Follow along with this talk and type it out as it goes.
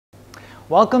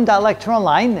Welcome to Lecture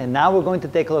Online, and now we're going to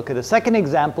take a look at a second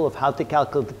example of how to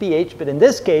calculate the pH, but in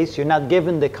this case you're not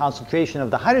given the concentration of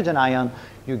the hydrogen ion,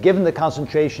 you're given the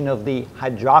concentration of the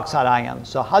hydroxide ion.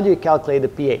 So how do you calculate the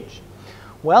pH?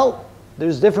 Well,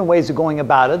 there's different ways of going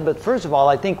about it, but first of all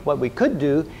I think what we could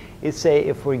do is say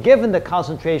if we're given the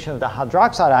concentration of the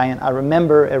hydroxide ion, I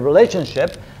remember a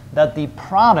relationship that the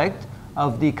product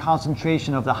of the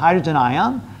concentration of the hydrogen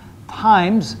ion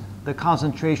times the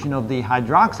concentration of the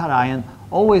hydroxide ion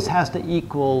always has to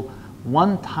equal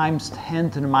 1 times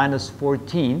 10 to the minus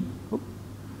 14,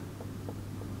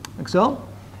 like so,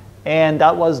 and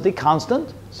that was the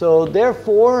constant. So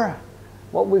therefore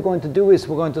what we're going to do is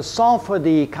we're going to solve for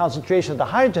the concentration of the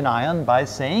hydrogen ion by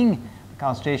saying the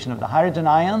concentration of the hydrogen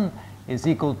ion is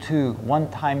equal to 1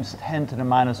 times 10 to the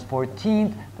minus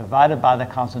 14 divided by the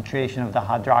concentration of the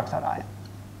hydroxide ion.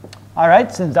 All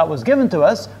right, since that was given to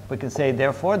us, we can say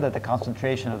therefore that the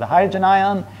concentration of the hydrogen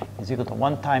ion is equal to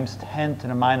 1 times 10 to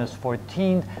the minus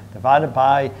 14 divided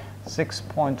by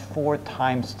 6.4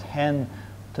 times 10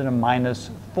 to the minus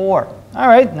 4. All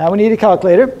right, now we need a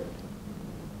calculator.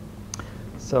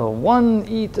 So 1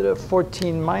 e to the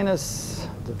 14 minus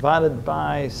divided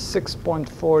by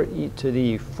 6.4 e to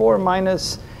the 4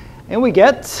 minus, and we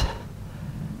get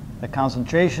the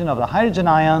concentration of the hydrogen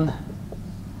ion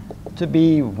to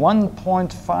be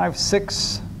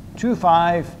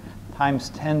 1.5625 times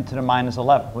 10 to the minus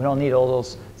 11. We don't need all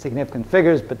those significant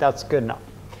figures, but that's good enough.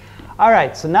 All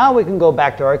right, so now we can go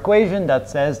back to our equation that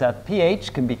says that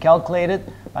pH can be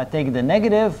calculated by taking the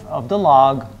negative of the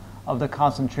log of the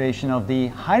concentration of the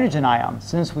hydrogen ion.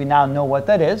 Since we now know what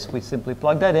that is, we simply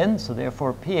plug that in. So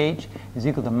therefore pH is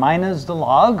equal to minus the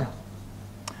log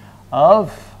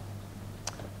of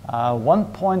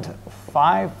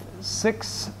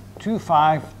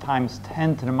 1.5625 times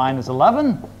 10 to the minus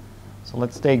 11. So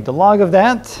let's take the log of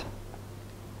that.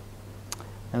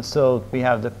 And so we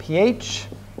have the pH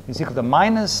is equal to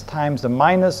minus times the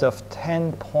minus of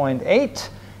 10.8.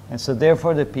 And so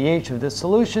therefore the pH of this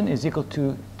solution is equal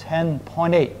to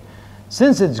 10.8.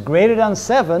 Since it's greater than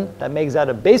 7, that makes that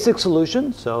a basic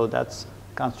solution. So that's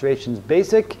concentration is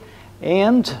basic.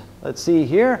 And let's see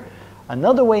here,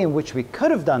 another way in which we could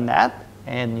have done that,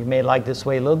 and you may like this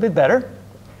way a little bit better,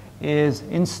 is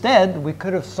instead we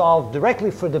could have solved directly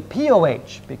for the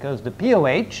pOH, because the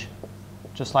pOH,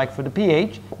 just like for the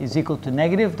pH, is equal to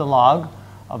negative the log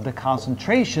of the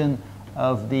concentration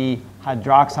of the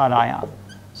hydroxide ion.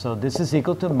 So this is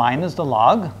equal to minus the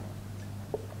log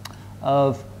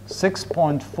of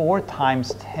 6.4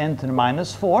 times 10 to the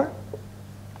minus 4.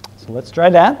 So let's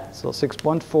try that. So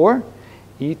 6.4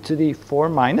 e to the 4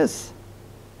 minus,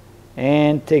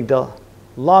 and take the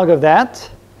log of that.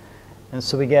 And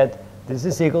so we get this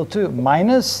is equal to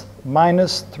minus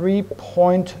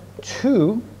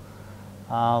 3.2,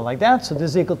 like that. So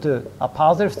this is equal to a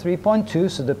positive 3.2.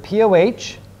 So the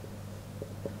pOH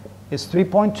is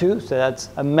 3.2. So that's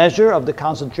a measure of the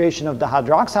concentration of the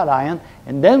hydroxide ion.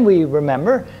 And then we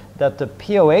remember that the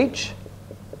pOH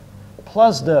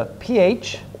plus the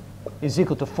pH is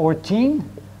equal to 14,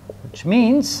 which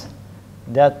means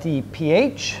that the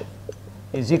pH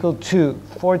is equal to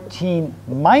 14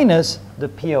 minus the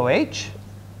pOH.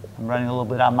 I'm running a little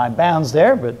bit out of my bounds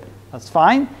there, but that's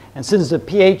fine. And since the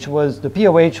pOH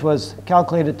was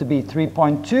calculated to be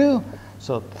 3.2,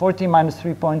 so 14 minus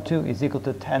 3.2 is equal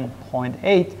to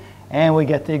 10.8, and we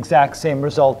get the exact same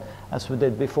result as we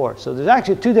did before. So there's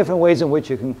actually two different ways in which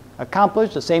you can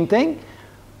accomplish the same thing.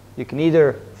 You can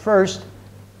either first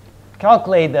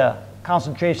calculate the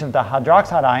concentration of the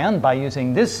hydroxide ion by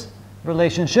using this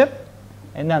relationship,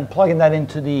 and then plugging that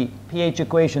into the pH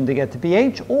equation to get the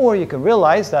pH, or you can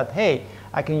realize that, hey,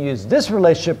 I can use this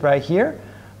relationship right here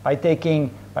by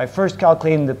first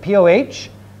calculating the pOH,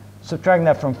 subtracting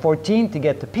that from 14 to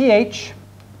get the pH,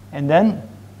 and then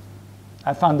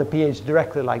I found the pH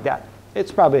directly like that.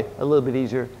 It's probably a little bit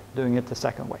easier doing it the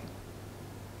second way.